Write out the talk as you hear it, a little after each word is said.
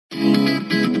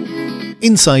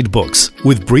Inside Books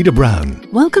with Breda Brown.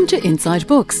 Welcome to Inside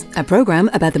Books, a programme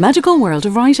about the magical world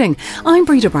of writing. I'm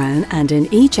Breda Brown, and in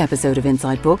each episode of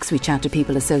Inside Books we chat to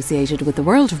people associated with the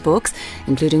world of books,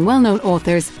 including well-known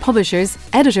authors, publishers,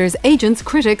 editors, agents,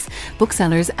 critics,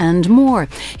 booksellers and more.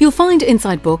 You'll find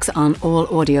Inside Books on all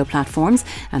audio platforms,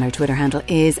 and our Twitter handle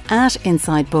is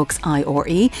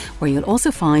 @InsideBooksIRE, where you'll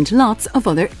also find lots of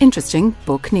other interesting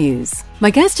book news. My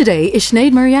guest today is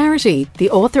Sinead Moriarty, the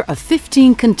author of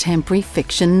 15 contemporary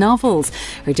fiction novels.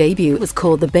 Her debut was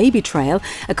called The Baby Trail,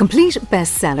 a complete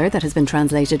bestseller that has been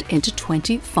translated into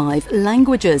 25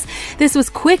 languages. This was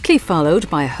quickly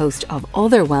followed by a host of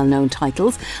other well-known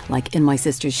titles like In My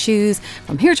Sister's Shoes,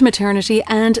 From Here to Maternity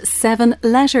and 7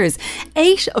 Letters.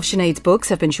 8 of Sinead's books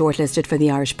have been shortlisted for the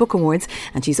Irish Book Awards,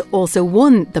 and she's also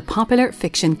won the popular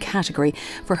fiction category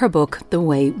for her book The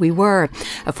Way We Were.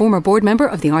 A former board member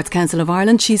of the Arts Council of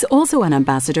Ireland, she's also an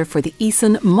ambassador for the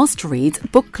Eason Must Reads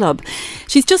book club.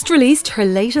 She's just released her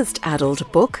latest adult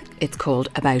book. It's called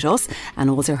About Us, and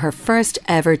also her first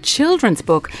ever children's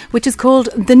book, which is called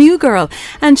The New Girl.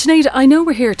 And Sinead, I know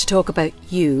we're here to talk about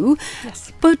you,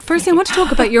 yes, but firstly I want to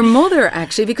talk about your mother,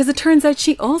 actually, because it turns out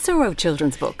she also wrote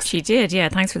children's books. She did, yeah.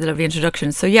 Thanks for the lovely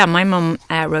introduction. So yeah, my mum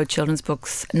wrote children's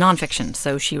books, non-fiction.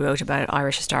 So she wrote about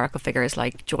Irish historical figures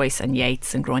like Joyce and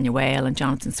Yeats and Gráinne Whale and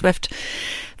Jonathan Swift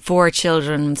for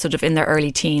children sort of in their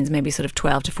early teens, maybe sort of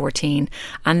 12 to 14.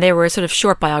 And they were sort of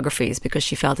short biographies because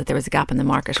she felt that there was a gap in the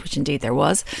market, which indeed there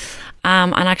was.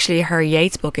 And actually her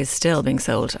Yeats book is still being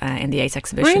sold in the Yeats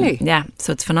exhibition. Really? Yeah,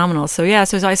 so it's phenomenal. So yeah,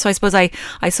 so I suppose I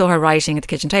saw her writing at the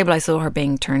kitchen table. I saw her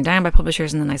being turned down by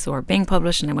publishers, and then I saw her being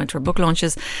published, and I went to her book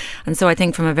launches. And so I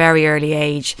think from a very early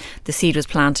age, the seed was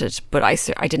planted, but I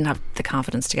didn't have the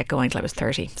confidence to get going until I was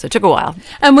 30. So it took a while.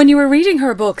 And when you were reading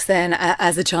her books then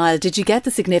as a child, did you get the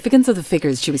significance of the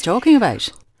figures she was talking about?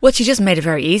 Well, she just made it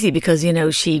very easy because,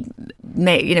 she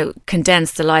made,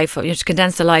 condensed the life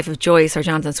of Joyce or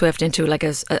Jonathan Swift into like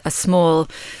a small,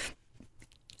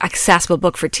 accessible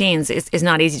book for teens is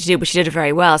not easy to do, but she did it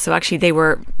very well. So actually they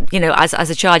were, as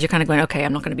a child, you're kind of going, okay,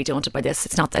 I'm not going to be daunted by this.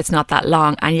 It's not that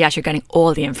long. And yet you're getting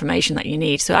all the information that you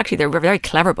need. So actually they were very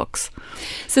clever books.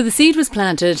 So the seed was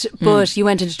planted, but you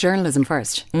went into journalism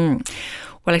first.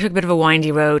 Well, I took a bit of a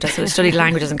windy road. I sort of studied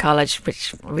languages in college,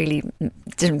 which really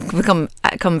didn't become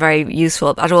very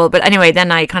useful at all. But anyway,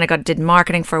 then I kind of did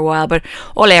marketing for a while, but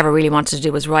all I ever really wanted to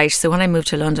do was write. So when I moved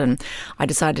to London, I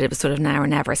decided it was sort of now or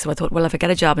never. So I thought, well, if I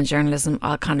get a job in journalism,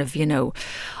 I'll kind of,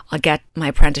 I'll get my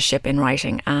apprenticeship in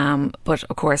writing. But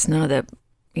of course, none of the,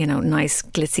 nice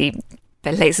glitzy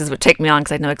places would take me on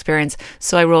because I had no experience.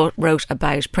 So I wrote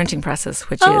about printing presses,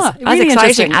 which is really as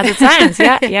exciting as it sounds.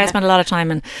 Yeah, yeah. I spent a lot of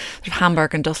time in sort of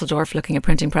Hamburg and Dusseldorf looking at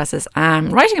printing presses,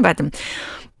 writing about them.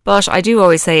 But I do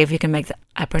always say if you can make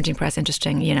a printing press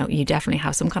interesting, you definitely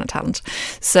have some kind of talent.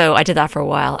 So I did that for a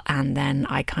while, and then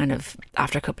I kind of,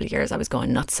 after a couple of years, I was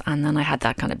going nuts. And then I had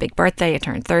that kind of big birthday. I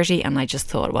turned 30, and I just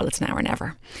thought, well, it's now or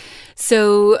never.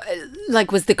 So,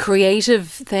 was the creative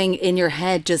thing in your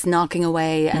head just knocking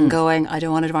away and going, I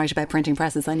don't want to write about printing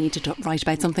presses, I need to write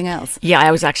about something else? Yeah,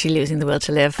 I was actually losing the will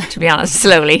to live, to be honest,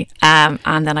 slowly. And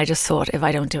then I just thought, if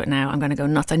I don't do it now, I'm going to go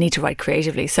nuts. I need to write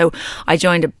creatively. So I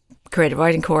joined a creative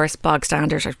writing course, bog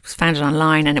standard. I found it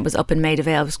online, and it was up in Maida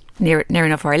Vale. It was near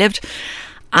enough where I lived.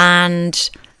 And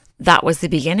that was the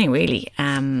beginning, really,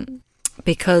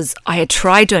 because I had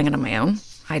tried doing it on my own.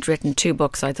 I'd written 2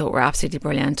 books I thought were absolutely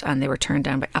brilliant, and they were turned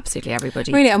down by absolutely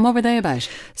everybody. Really? And what were they about?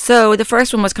 So the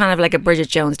first one was kind of like a Bridget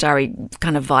Jones Diary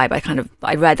kind of vibe.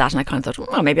 I read that and I kind of thought,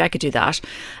 well, maybe I could do that.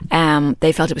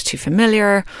 They felt it was too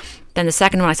familiar. Then the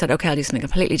second one, I said, okay, I'll do something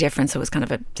completely different. So it was kind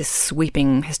of this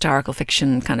sweeping historical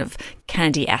fiction, kind of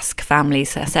Kennedy-esque family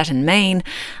set in Maine.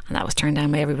 And that was turned down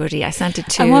by everybody. I sent it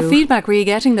to... And what feedback were you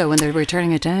getting, though, when they were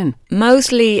turning it down?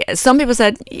 Mostly, some people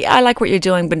said, yeah, I like what you're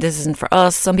doing, but this isn't for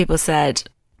us. Some people said,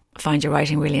 find your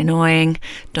writing really annoying.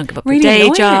 Don't give up your day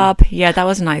job. Yeah, that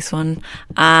was a nice one.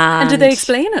 And did they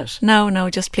explain it? No,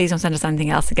 just please don't send us anything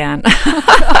else again.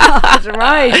 That's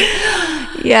right.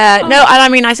 Yeah, no, and I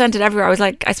mean, I sent it everywhere.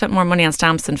 I spent more money on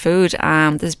stamps than food.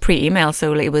 This is pre-email,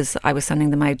 so I was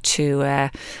sending them out to,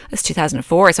 it's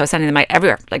 2004, so I was sending them out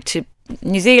everywhere, like to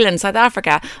New Zealand, South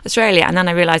Africa, Australia, and then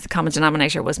I realised the common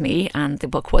denominator was me, and the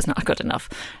book was not good enough,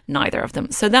 neither of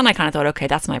them. So then I kind of thought, okay,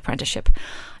 that's my apprenticeship.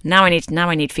 Now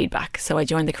I need feedback. So I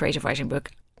joined the creative writing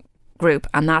book group,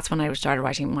 and that's when I started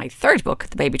writing my third book,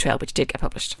 The Baby Trail, which did get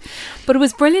published. But it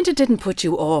was brilliant. It didn't put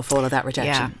you off all of that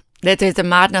rejection. There's a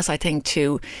madness, I think,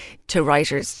 to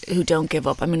writers who don't give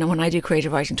up. I mean, when I do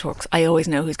creative writing talks, I always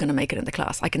know who's going to make it in the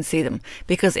class. I can see them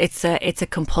because it's a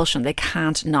compulsion. They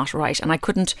can't not write. And I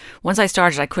couldn't, once I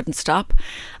started, I couldn't stop.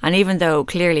 And even though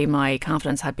clearly my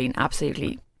confidence had been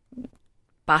absolutely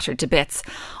battered to bits,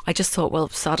 I just thought, well,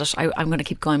 sod it, I'm going to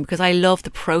keep going because I love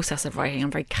the process of writing.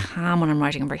 I'm very calm when I'm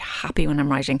writing. I'm very happy when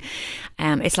I'm writing.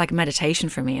 It's like meditation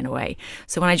for me in a way.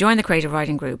 So when I joined the creative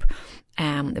writing group,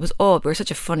 we were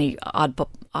such a funny odd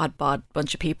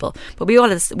bunch of people, but we all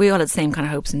had the same kind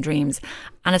of hopes and dreams,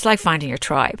 and it's like finding your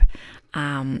tribe.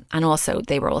 And also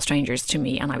they were all strangers to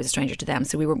me and I was a stranger to them,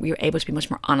 so we were able to be much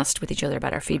more honest with each other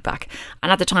about our feedback.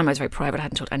 And at the time I was very private. I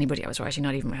hadn't told anybody I was writing,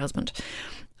 not even my husband.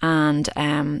 And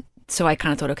so I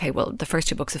kind of thought, okay, well, the first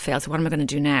 2 books have failed, so what am I going to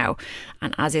do now?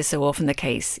 And as is so often the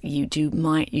case, you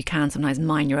can sometimes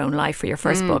mine your own life for your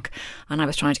first book. And I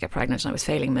was trying to get pregnant and I was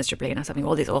failing miserably and I was having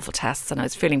all these awful tests and I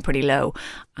was feeling pretty low.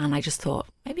 And I just thought,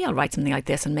 maybe I'll write something like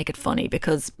this and make it funny,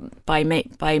 because by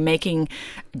making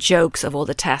jokes of all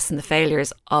the tests and the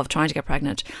failures of trying to get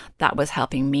pregnant, that was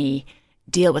helping me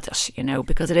deal with it,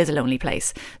 because it is a lonely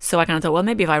place. So I kind of thought, well,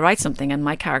 maybe if I write something and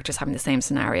my character's having the same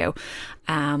scenario,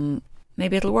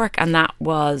 maybe it'll work. And that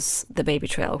was The Baby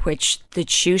Trail, which the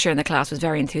tutor in the class was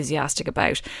very enthusiastic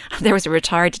about. There was a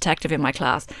retired detective in my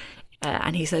class,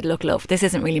 and he said, look, love, this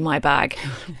isn't really my bag,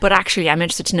 but actually I'm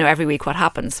interested to know every week what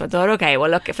happens. So I thought, okay, well,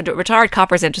 look, if a retired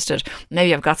copper's interested,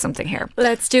 maybe I've got something here.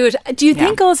 Let's do it. Do you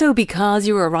think also because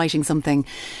you were writing something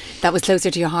that was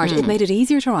closer to your heart, it made it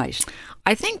easier to write?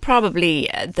 I think probably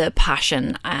the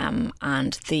passion and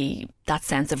that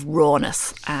sense of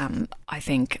rawness, I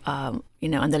think, and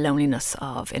the loneliness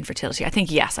of infertility. I think,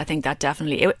 yes, I think that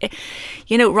definitely,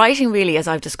 writing really, as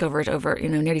I've discovered over,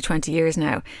 nearly 20 years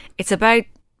now, it's about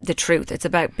the truth. It's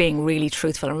about being really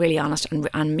truthful and really honest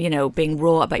and being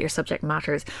raw about your subject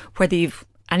matters, whether you've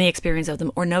any experience of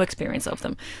them or no experience of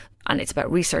them. And it's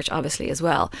about research, obviously, as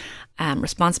well,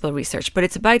 responsible research. But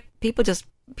it's about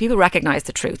people recognise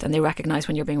the truth, and they recognise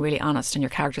when you're being really honest and your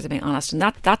characters are being honest. And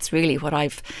that's really what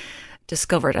I've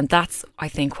discovered. And that's, I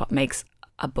think, what makes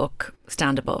a book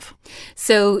stand above.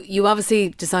 So you obviously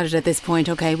decided at this point,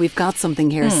 okay, we've got something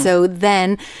here. So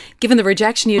then, given the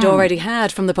rejection you'd already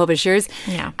had from the publishers,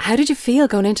 how did you feel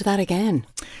going into that again?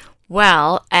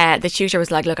 Well, the tutor was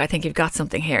like, look, I think you've got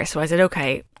something here. So I said,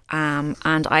 okay.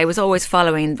 And I was always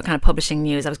following the kind of publishing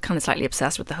news. I was kind of slightly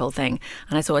obsessed with the whole thing.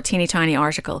 And I saw a teeny tiny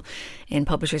article in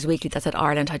Publishers Weekly that said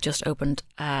Ireland had just opened,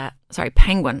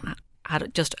 Penguin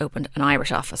had just opened an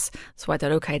Irish office. So I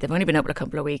thought, okay, they've only been open a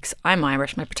couple of weeks. I'm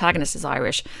Irish. My protagonist is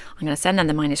Irish. I'm going to send them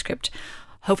the manuscript.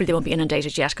 Hopefully they won't be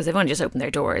inundated yet because they've only just opened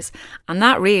their doors. And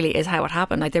that really is how it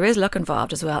happened. Like, there is luck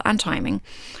involved as well, and timing.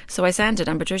 So I sent it,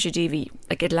 and Patricia Deevy,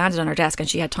 it landed on her desk and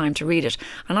she had time to read it.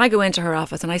 And I go into her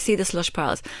office and I see the slush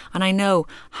piles, and I know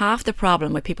half the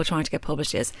problem with people trying to get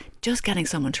published is just getting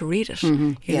someone to read it,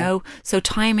 you know? So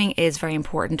timing is very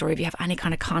important, or if you have any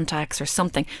kind of contacts or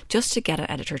something, just to get an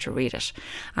editor to read it.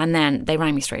 And then they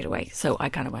rang me straight away. So I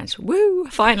kind of went, woo,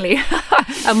 finally.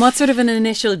 And what sort of an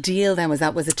initial deal then was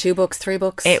that? Was it 2 books, 3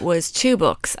 books? It was 2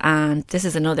 books, and this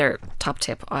is another top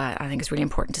tip I think is really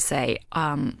important to say.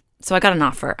 So I got an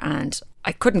offer, and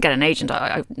I couldn't get an agent.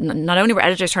 Not only were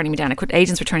editors turning me down,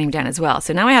 agents were turning me down as well.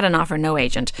 So now I had an offer, no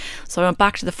agent. So I went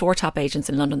back to the 4 top agents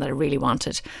in London that I really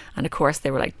wanted, and of course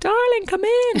they were like, "Darling, come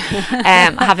in,"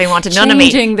 having wanted none of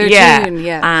me. Changing their tune,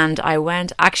 And I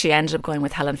went. Actually, I ended up going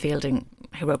with Helen Fielding,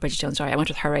 who wrote Bridget Jones' Diary. I went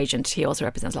with her agent. He also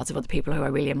represents lots of other people who I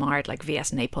really admired, like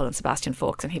V.S. Naipaul and Sebastian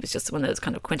Faulks, and he was just one of those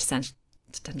kind of quintessential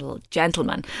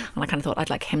gentleman, and I kind of thought I'd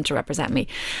like him to represent me.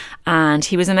 And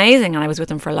he was amazing, and I was with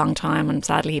him for a long time, and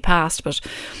sadly he passed, but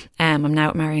I'm now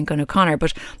at Marion Gunn O'Connor.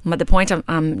 But the point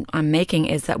I'm making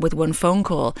is that with one phone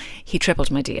call he tripled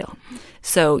my deal.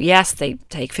 So yes, they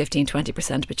take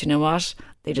 15-20%, but you know what,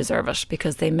 they deserve it,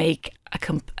 because they make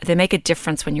a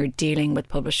difference when you're dealing with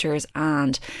publishers,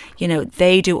 and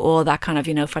they do all that kind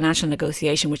of financial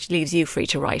negotiation, which leaves you free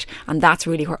to write. And that's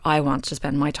really where I want to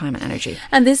spend my time and energy.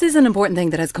 And this is an important thing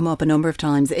that has come up a number of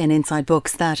times in Inside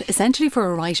Books, that essentially for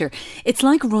a writer, it's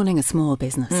like running a small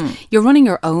business. You're running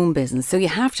your own business, so you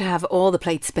have to have all the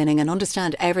plates spinning and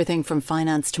understand everything from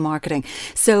finance to marketing.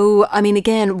 So I mean,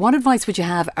 again, what advice would you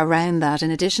have around that, in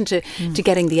addition to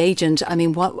getting the agent? I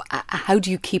mean, how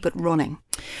do you keep it running?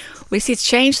 We see it's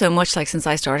changed so much, like since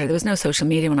I started. There was no social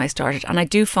media when I started, and I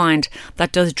do find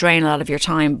that does drain a lot of your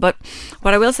time. But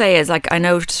what I will say is, like, I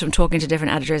know just from talking to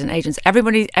different editors and agents,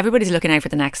 everybody's looking out for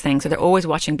the next thing. So they're always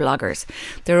watching bloggers,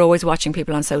 they're always watching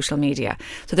people on social media.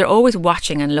 So they're always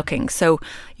watching and looking. So,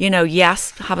 you know,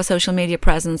 yes, have a social media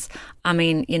presence. I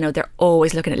mean, you know, they're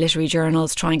always looking at literary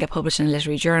journals, try and get published in a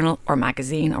literary journal or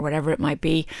magazine or whatever it might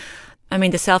be. I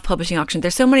mean, the self-publishing auction.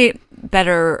 There's so many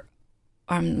better.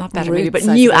 Not better maybe, but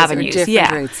new avenues.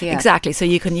 Routes, yeah, exactly. So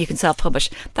you can self-publish.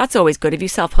 That's always good. If you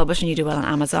self-publish and you do well on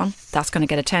Amazon, that's going to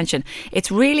get attention.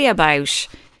 It's really about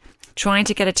trying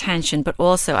to get attention, but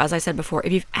also, as I said before,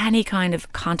 if you've any kind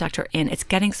of contact or it's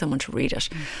getting someone to read it.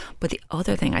 But the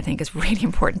other thing I think is really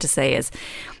important to say is,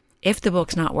 if the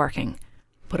book's not working,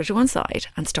 put it to one side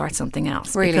and start something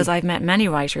else. Really? Because I've met many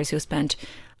writers who spent,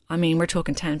 I mean, we're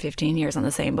talking 10, 15 years on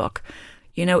the same book.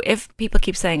 You know, if people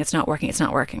keep saying it's not working, it's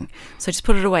not working. So just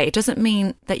put it away. It doesn't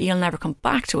mean that you'll never come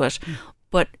back to it,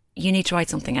 but you need to write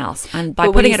something else. And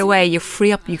by putting it away, you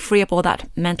free up all that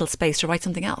mental space to write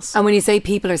something else. And when you say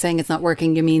people are saying it's not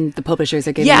working, you mean the publishers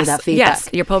are giving you that feedback? Yes,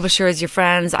 your publishers, your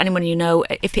friends, anyone you know.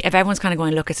 If everyone's kind of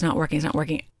going, look, it's not working,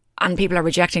 and people are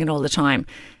rejecting it all the time,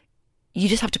 you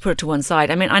just have to put it to one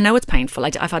side. I mean, I know it's painful.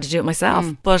 I've had to do it myself,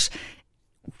 but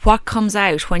what comes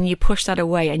out when you push that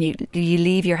away and you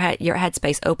leave your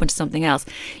headspace open to something else,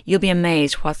 you'll be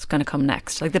amazed what's going to come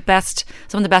next. Like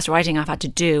some of the best writing I've had to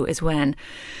do is when,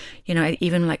 you know,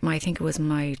 even like I think it was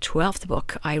my 12th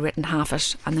book, I written half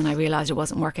it and then I realised it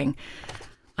wasn't working.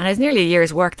 And it was nearly a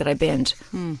year's work that I binned.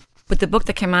 But the book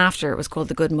that came after was called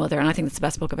The Good Mother, and I think it's the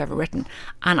best book I've ever written.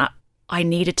 And I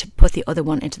needed to put the other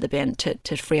one into the bin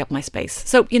to free up my space.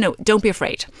 So, you know, don't be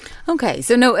afraid. Okay.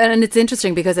 So, no, and it's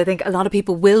interesting because I think a lot of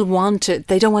people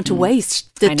they don't want to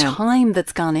waste the time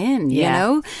that's gone in, you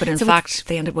know? But in fact,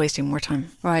 they end up wasting more time.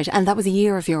 Right. And that was a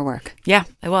year of your work. Yeah,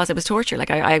 it was. It was torture. Like,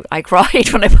 I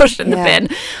cried when I put it in the bin.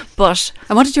 But.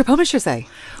 And what did your publisher say?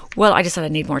 Well, I just said I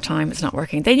need more time. It's not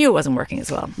working. They knew it wasn't working as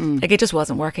well. Like, it just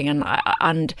wasn't working.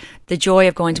 And the joy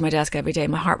of going to my desk every day,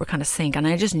 my heart would kind of sink. And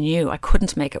I just knew I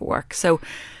couldn't make it work. So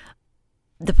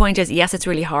the point is, yes, it's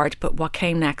really hard. But what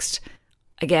came next,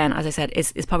 again, as I said,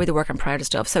 is probably the work I'm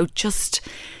proudest of. So just,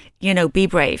 you know, be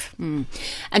brave. And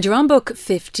you're on book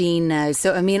 15 now.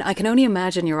 So, I mean, I can only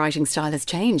imagine your writing style has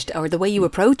changed, or the way you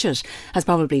approach it has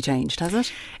probably changed, has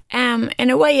it? In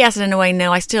a way, yes, and in a way,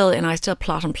 no. I still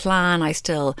plot and plan. I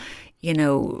still, you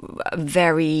know,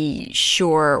 very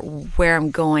sure where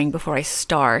I'm going before I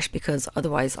start, because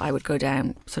otherwise I would go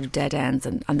down sort of dead ends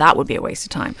and that would be a waste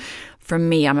of time. For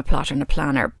me, I'm a plotter and a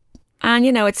planner. And,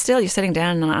 you know, it's still, you're sitting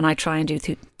down and I try and do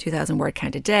 2,000 word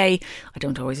count a day. I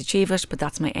don't always achieve it, but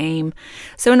that's my aim.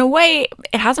 So in a way,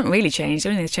 it hasn't really changed. The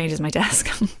only thing that's changed is my desk.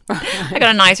 I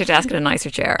got a nicer desk and a nicer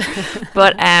chair.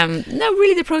 But no,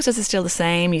 really the process is still the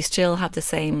same. You still have the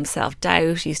same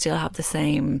self-doubt. You still have the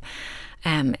same,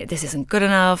 this isn't good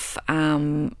enough.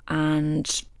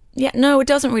 And yeah, no, it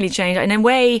doesn't really change. In a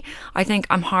way, I think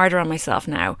I'm harder on myself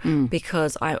now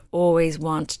because I always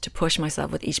want to push myself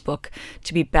with each book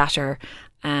to be better,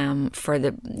 for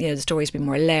the stories to be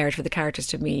more layered, for the characters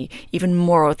to be even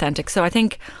more authentic. So I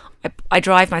think I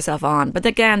drive myself on. But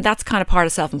again, that's kind of part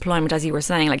of self-employment, as you were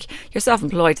saying. Like, you're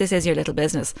self-employed, this is your little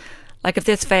business. Like, if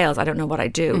this fails, I don't know what I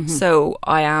do. So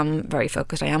I am very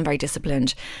focused, I am very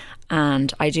disciplined.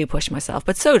 And I do push myself,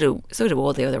 but so do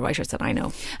all the other writers that I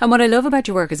know. And what I love about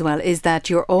your work as well is that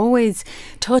you're always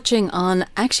touching on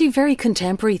actually very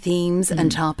contemporary themes and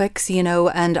topics, you know,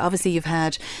 and obviously you've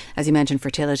had, as you mentioned,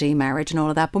 fertility, marriage and all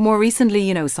of that, but more recently,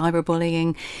 you know,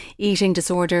 cyberbullying, eating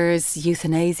disorders,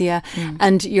 euthanasia,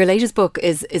 and your latest book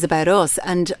is about us,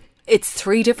 and it's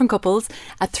 3 different couples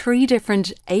at 3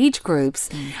 different age groups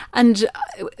and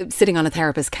sitting on a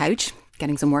therapist's couch,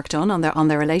 getting some work done on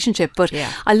their relationship. But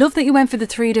I love that you went for the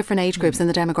 3 different age groups and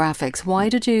the demographics. Why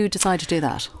did you decide to do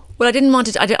that? Well, I didn't want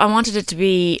it. I wanted it to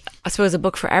be, I suppose, a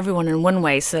book for everyone in one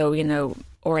way. So, you know,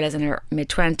 Orla's in her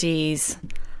mid-20s,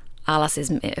 Alice is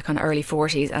kind of early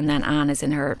 40s, and then Anne is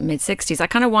in her mid-60s. I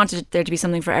kind of wanted there to be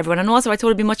something for everyone. And also I thought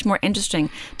it'd be much more interesting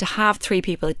to have 3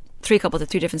 couples at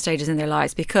 3 different stages in their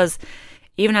lives, because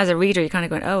even as a reader, you're kind of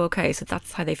going, oh, okay, so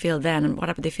that's how they feel then, and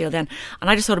whatever they feel then. And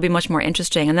I just thought it'd be much more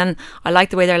interesting. And then I like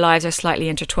the way their lives are slightly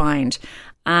intertwined.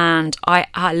 And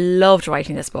I loved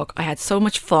writing this book. I had so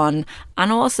much fun.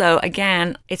 And also,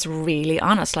 again, it's really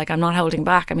honest. Like, I'm not holding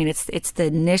back. I mean, it's the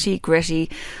nitty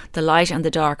gritty, the light and the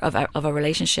dark of a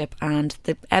relationship, and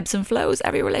the ebbs and flows.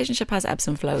 Every relationship has ebbs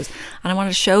and flows, and I want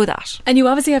to show that. And you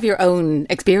obviously have your own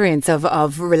experience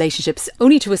of relationships,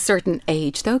 only to a certain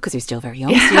age, though, because you're still very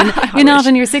young. So you're not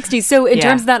in your 60s. So in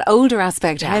terms of that older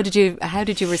aspect, how did you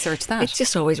research that? It's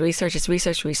just always research. It's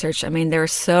research. I mean, there are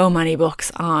so many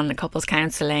books on couples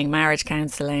counselling, marriage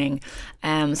counselling.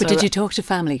 But did you talk to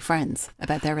family, friends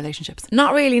about their relationships?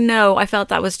 Not really, no. I felt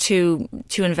that was too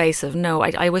invasive. No,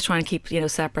 I was trying to keep,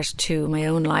 separate to my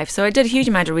own life. So I did a huge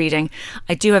amount of reading.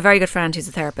 I do have a very good friend who's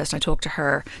a therapist. I talked to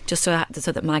her just so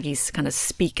that Maggie's kind of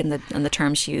speak and the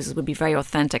terms she uses would be very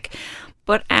authentic.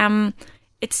 But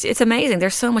it's amazing.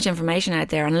 There's so much information out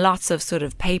there, and lots of sort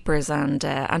of papers and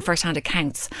first-hand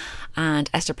accounts. And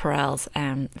Esther Perel's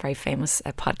very famous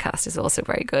podcast is also a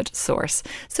very good source.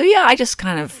 So yeah, I just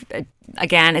kind of,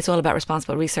 again, it's all about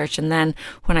responsible research. And then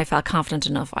when I felt confident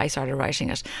enough, I started writing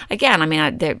it. Again, I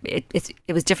mean,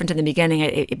 it was different in the beginning.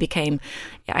 It became,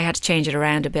 I had to change it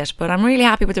around a bit. But I'm really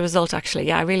happy with the result, actually.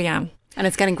 Yeah, I really am. And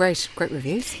it's getting great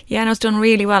reviews. Yeah, and it's done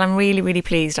really well. I'm really, really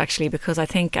pleased, actually, because I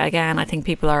think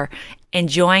people are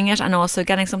enjoying it and also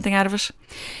getting something out of it.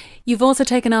 You've also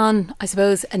taken on, I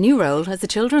suppose, a new role as a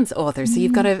children's author. So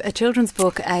you've got a children's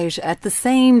book out at the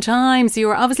same time. So you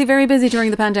were obviously very busy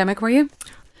during the pandemic, were you?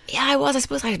 Yeah, I was. I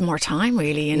suppose I had more time,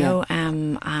 really, you know.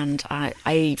 And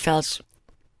I felt,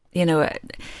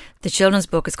 the children's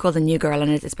book is called The New Girl,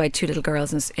 and it's by two little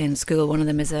girls in school. One of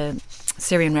them is a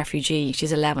Syrian refugee.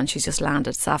 She's 11. She's just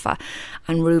landed, Safa.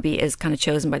 And Ruby is kind of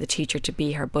chosen by the teacher to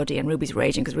be her buddy. And Ruby's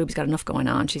raging because Ruby's got enough going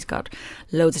on. She's got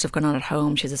loads of stuff going on at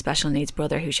home. She has a special needs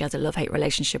brother who she has a love-hate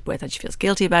relationship with, and she feels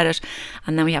guilty about it.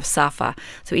 And then we have Safa.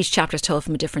 So each chapter is told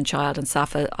from a different child. And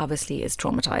Safa obviously is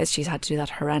traumatised. She's had to do that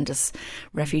horrendous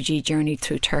refugee journey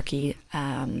through Turkey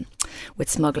with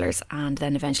smugglers, and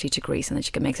then eventually to Greece, and then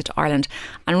she makes it to Ireland.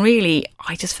 And really,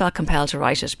 I just felt compelled to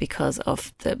write it because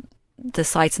of the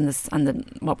sights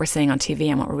and what we're seeing on TV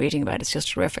and what we're reading about. It's just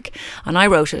terrific. And I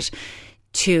wrote it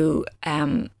to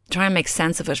try and make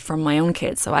sense of it for my own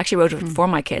kids. So I actually wrote it for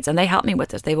my kids, and they helped me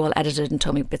with it. They've all edited and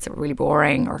told me bits that were really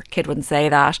boring, or kid wouldn't say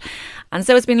that. And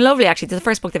so it's been lovely, actually. It's the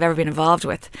first book they've ever been involved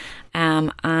with.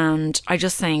 And I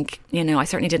just think, I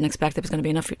certainly didn't expect there was going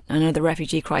to be another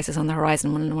refugee crisis on the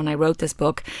horizon when I wrote this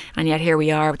book. And yet here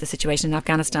we are with the situation in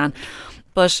Afghanistan.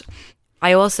 But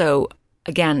I also,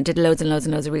 again, did loads and loads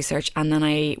and loads of research, and then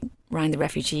I rang the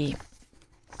Refugee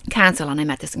Council, and I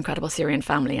met this incredible Syrian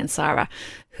family, and Sarah,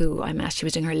 who I met, she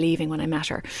was doing her leaving when I met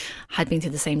her, had been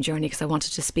through the same journey, because I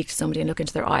wanted to speak to somebody and look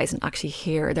into their eyes and actually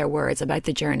hear their words about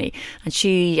the journey. And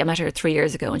I met her 3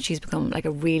 years ago, and she's become like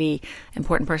a really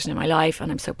important person in my life, and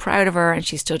I'm so proud of her. And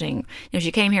she's studying,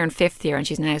 she came here in 5th year, and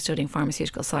she's now studying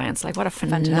pharmaceutical science. Like, what a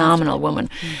phenomenal woman.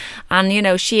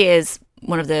 And she is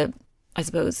one of the, I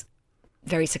suppose,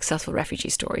 very successful refugee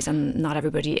stories, and not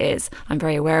everybody is. I'm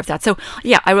very aware of that. So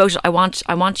yeah, I wrote it. I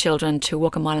want children to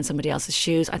walk a mile in somebody else's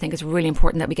shoes. I think it's really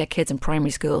important that we get kids in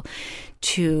primary school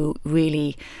to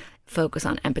really focus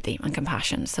on empathy and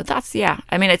compassion. So that's,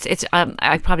 I mean,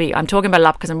 I'm talking about it a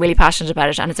lot because I'm really passionate about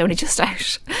it, and it's only just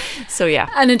out. So yeah.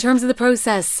 And in terms of the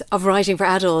process of writing for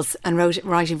adults and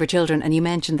writing for children, and you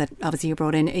mentioned that obviously you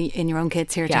brought in your own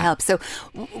kids here to help. So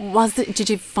did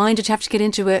you find it have to get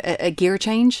into a gear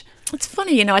change? It's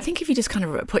funny, I think if you just kind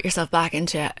of put yourself back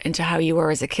into how you were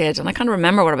as a kid, and I kind of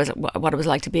remember what it was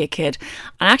like to be a kid,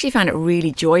 and I actually found it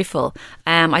really joyful.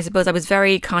 I suppose I was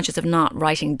very conscious of not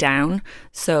writing down,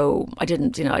 so I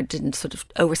didn't sort of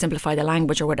oversimplify the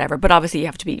language or whatever, but obviously you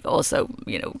have to be also,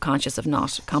 conscious of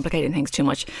not complicating things too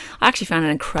much. I actually found it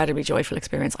an incredibly joyful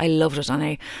experience. I loved it, and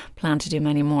I plan to do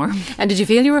many more. And did you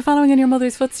feel you were following in your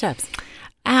mother's footsteps?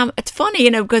 It's funny,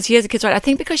 because she has a kid's right. I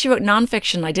think because she wrote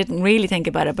non-fiction, I didn't really think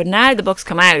about it. But now the book's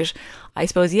come out, I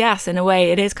suppose, yes, in a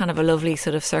way, it is kind of a lovely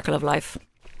sort of circle of life.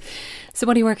 So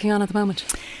what are you working on at the moment?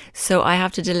 So I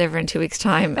have to deliver in 2 weeks'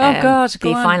 time the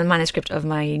final manuscript of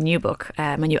my new book,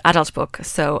 my new adult book.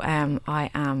 So I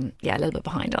am, a little bit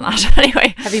behind on that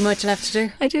anyway. Have you much left to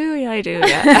do? I do,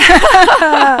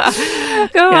 yeah.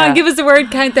 Go on, give us a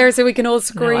word count there so we can all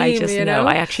scream. No,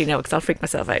 I actually know, because I'll freak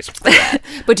myself out.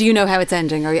 But do you know how it's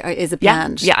ending, or is it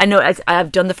planned? Yeah, I know.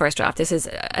 I've done the first draft. This is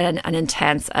an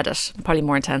intense edit, probably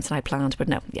more intense than I planned, but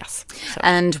no, yes. So.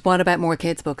 And what about more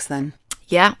kids' books then?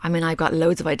 Yeah, I mean, I've got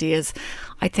loads of ideas.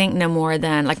 I think no more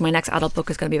than, like, my next adult book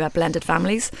is going to be about blended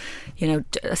families. You know,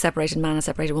 a separated man and a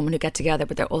separated woman who get together,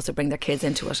 but they also bring their kids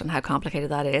into it and how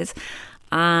complicated that is.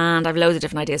 And I've loads of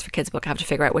different ideas for kids' book. I have to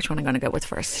figure out which one I'm going to go with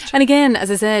first. And again, as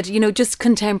I said, you know, just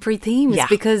contemporary themes, Yeah.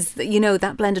 because, you know,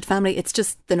 that blended family, it's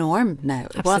just the norm now.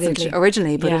 It Absolutely. wasn't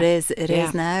originally, but Yeah. it Yeah.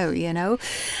 is now, you know.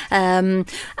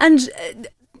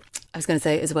 I was going to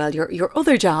say as well, your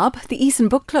other job, the Eason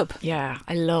Book Club. Yeah,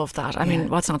 I love that. I mean,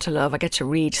 what's not to love? I get to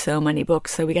read so many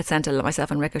books. So we get sent myself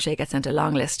and Ricochet get sent a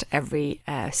long list every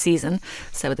season.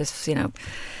 So there's, you know,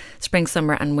 spring,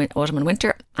 summer and autumn and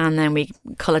winter. And then we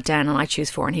cull it down and I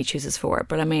choose 4 and he chooses 4.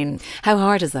 But I mean... How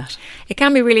hard is that? It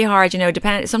can be really hard, you know,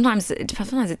 sometimes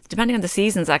depending on the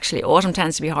seasons actually. Autumn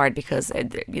tends to be hard because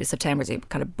September is a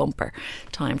kind of bumper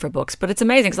time for books. But it's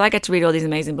amazing because I get to read all these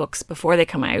amazing books before they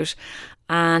come out.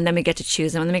 And then we get to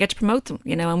choose them and then we get to promote them,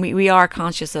 you know, and we are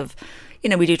conscious of, you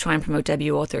know, we do try and promote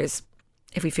debut authors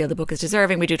if we feel the book is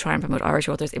deserving. We do try and promote Irish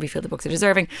authors if we feel the books are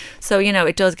deserving. So, you know,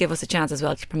 it does give us a chance as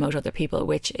well to promote other people,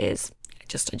 which is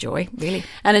just a joy, really.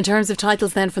 And in terms of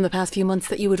titles then from the past few months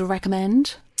that you would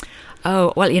recommend?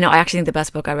 Oh, well, you know, I actually think the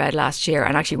best book I read last year,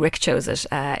 and actually Rick chose it,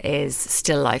 is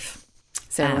Still Life.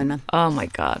 Sarah Winman. Oh my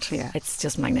God. Yeah. It's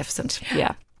just magnificent.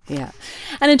 Yeah. Yeah.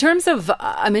 And in terms of,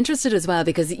 I'm interested as well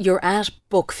because you're at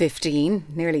book 15,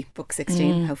 nearly book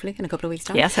 16, hopefully, in a couple of weeks'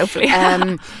 time. Yes, hopefully.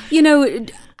 You know,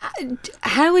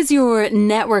 how is your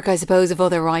network, I suppose, of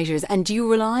other writers? And do you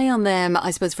rely on them,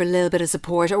 I suppose, for a little bit of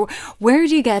support? Or where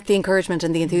do you get the encouragement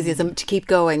and the enthusiasm to keep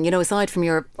going, you know, aside from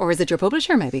or is it your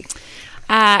publisher maybe?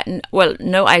 Well,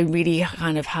 no, I really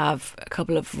kind of have a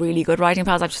couple of really good writing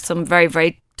pals. I've some very,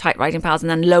 very tight writing pals and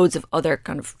then loads of other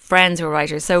kind of friends who are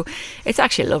writers. So it's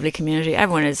actually a lovely community.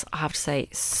 Everyone is, I have to say,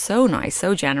 so nice,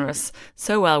 so generous,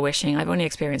 so well-wishing. I've only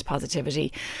experienced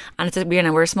positivity. And it's you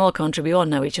know, we're a small country. We all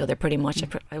know each other pretty much.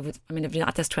 I mean, I've been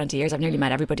at this 20 years. I've nearly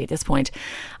met everybody at this point.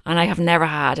 And I have never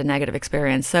had a negative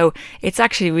experience. So it's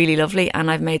actually really lovely. And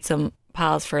I've made some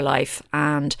pals for life.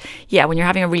 And yeah, when you're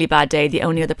having a really bad day, the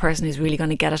only other person who's really going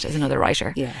to get it is another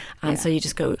writer. Yeah. And so you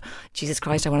just go, Jesus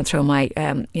Christ, I want to throw my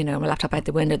my laptop out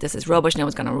the window. This is rubbish. No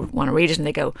one's going to want to read it. And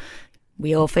they go,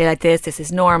 we all feel like this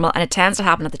is normal. And it tends to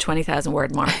happen at the 20,000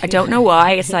 word mark. I don't know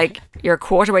why. It's like you're a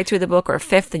quarter way through the book or a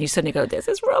fifth and you suddenly go, this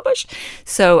is rubbish.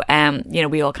 So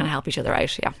we all kind of help each other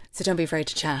out. Yeah. So don't be afraid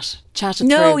to chat it through.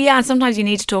 No, yeah, and sometimes you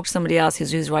need to talk to somebody else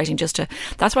who's writing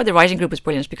that's why the writing group was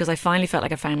brilliant, because I finally felt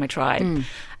like I found my tribe.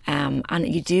 And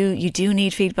you do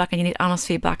need feedback, and you need honest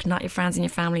feedback, not your friends and your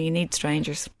family. You need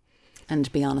strangers. And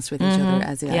be honest with each other,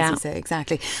 as you say,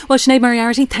 exactly. Well, Sinead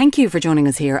Moriarty, thank you for joining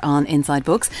us here on Inside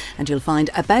Books, and you'll find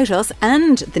about us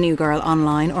and The New Girl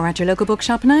online or at your local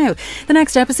bookshop now. The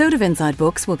next episode of Inside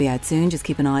Books will be out soon. Just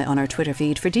keep an eye on our Twitter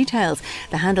feed for details.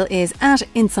 The handle is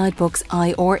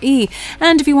 @InsideBooksIRE.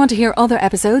 And if you want to hear other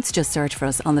episodes, just search for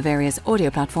us on the various audio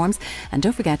platforms, and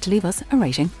don't forget to leave us a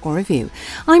rating or review.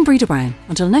 I'm Breda Brown.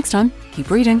 Until next time,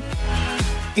 keep reading.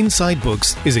 Inside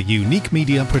Books is a Unique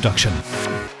Media production.